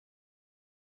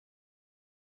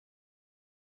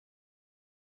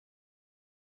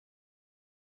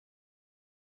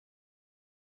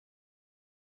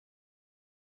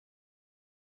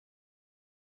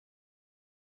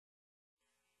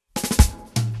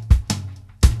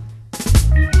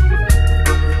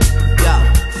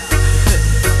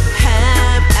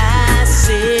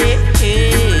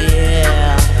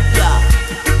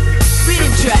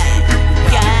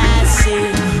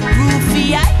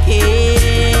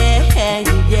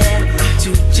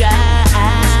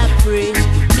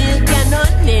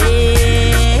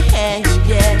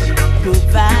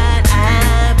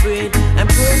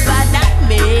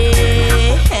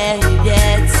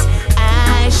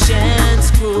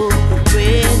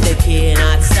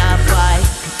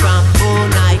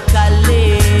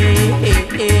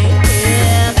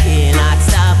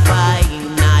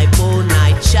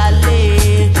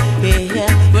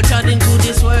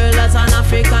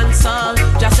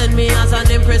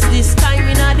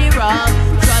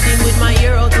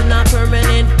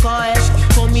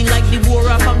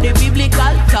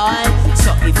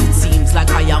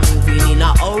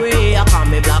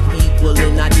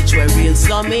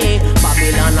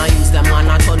Babylon I use them and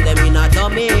I turn them in a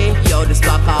dummy. Yo, this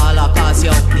black all cause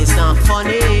yo, it's not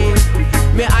funny.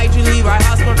 Me ideally right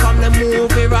husband from the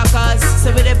movie rockers.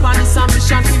 So we depend on this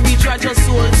ambition to reach right your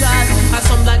soldiers. And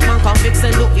some like man convicts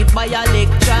and look it by a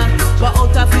lecture. But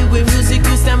out of it with music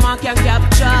use them man can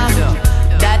capture.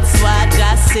 That's what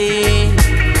I say.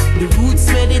 The roots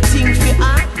where they think we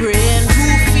are brain. Who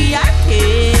we are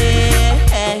here,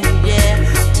 yeah.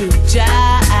 To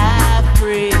Jah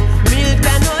pray. Milk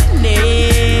and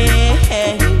honey,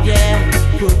 yeah.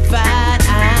 Provide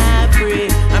I pray.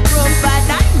 And provide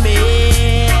I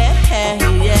may,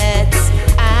 yet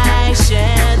I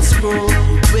shan't screw.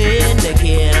 When they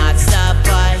cannot stop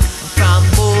I from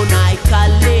bone I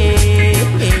collect.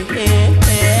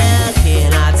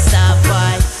 Cannot stop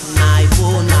I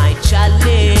bone I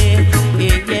challenge.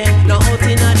 Now out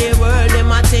in the world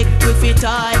them a take with it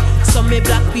high. Some me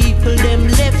black people them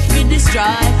left with destroy.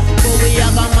 But we a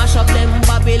gonna mash up them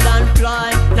Babylon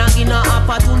ploy. Now give no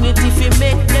opportunity fi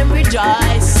make them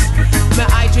rejoice. Me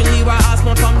ideally were asked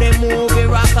from them movie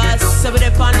rockers. So we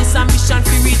depend this ambition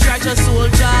fi reach righteous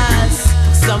soldiers.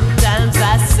 Sometimes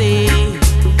I say,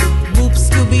 whoops,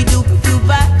 Scooby-Doo, do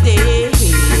bad day.